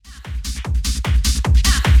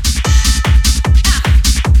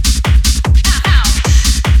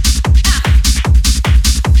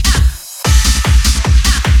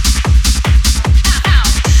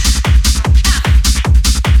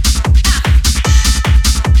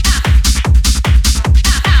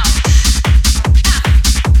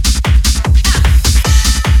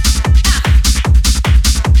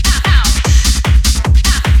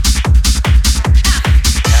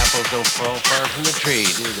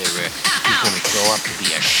they, Rick? She's gonna grow up to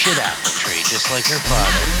be a shit apple tree, just like her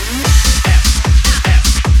father.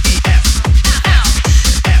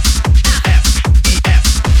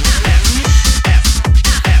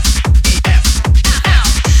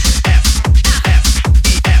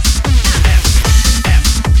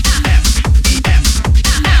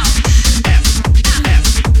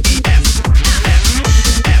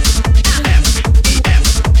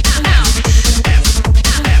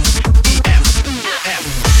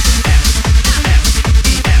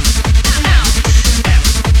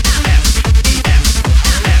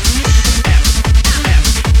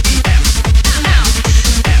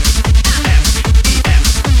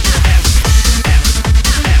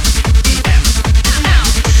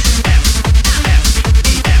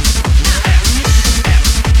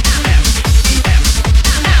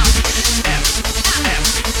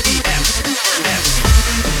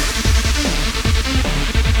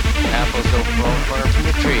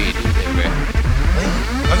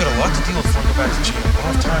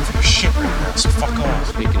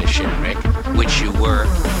 Speaking of shit, Rick, which you were,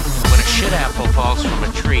 when a shit apple falls from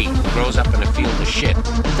a tree and grows up in a field of shit,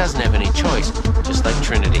 it doesn't have any choice, just like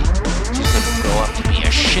Trinity. She's gonna grow up to be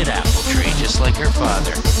a shit apple tree, just like her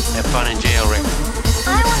father. Have fun in jail, Rick.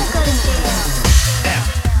 I wanna go to jail.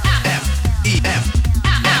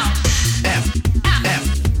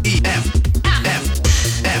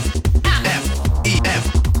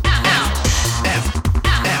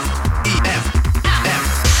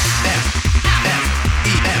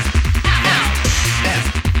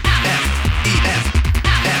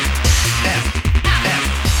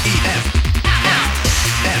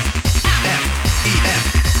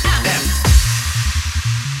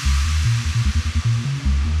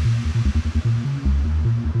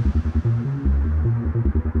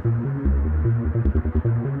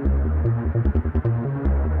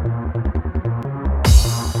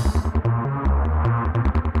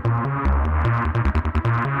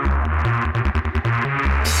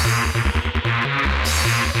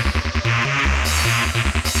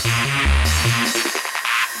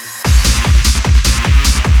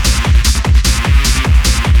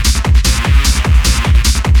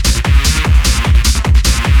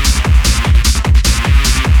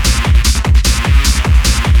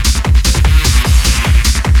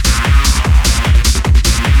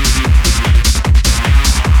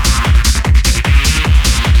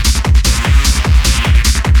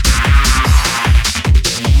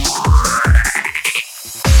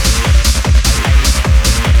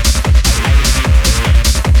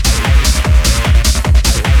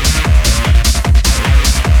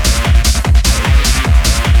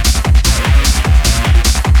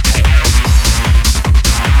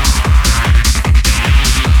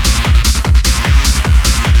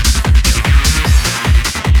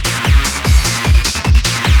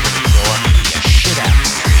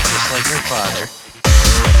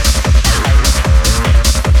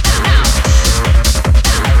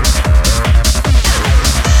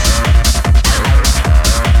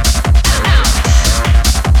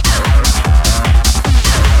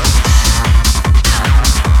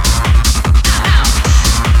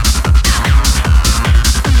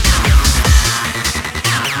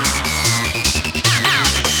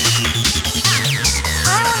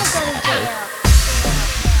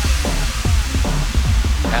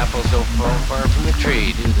 Apples don't fall far from the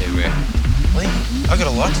tree, do they, Rick? Lee, I got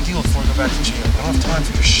a lot to deal with before I go back to jail. I don't have time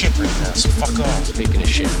for your shit right now, so fuck off. Speaking of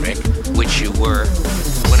shit, Rick, which you were,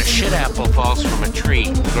 when a shit apple falls from a tree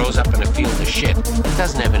and grows up in a field of shit, it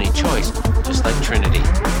doesn't have any choice, just like Trinity.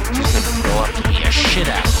 She's gonna grow up to be a shit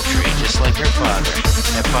apple tree, just like her father.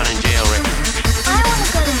 Have fun in jail, Rick. I wanna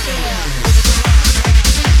go to jail.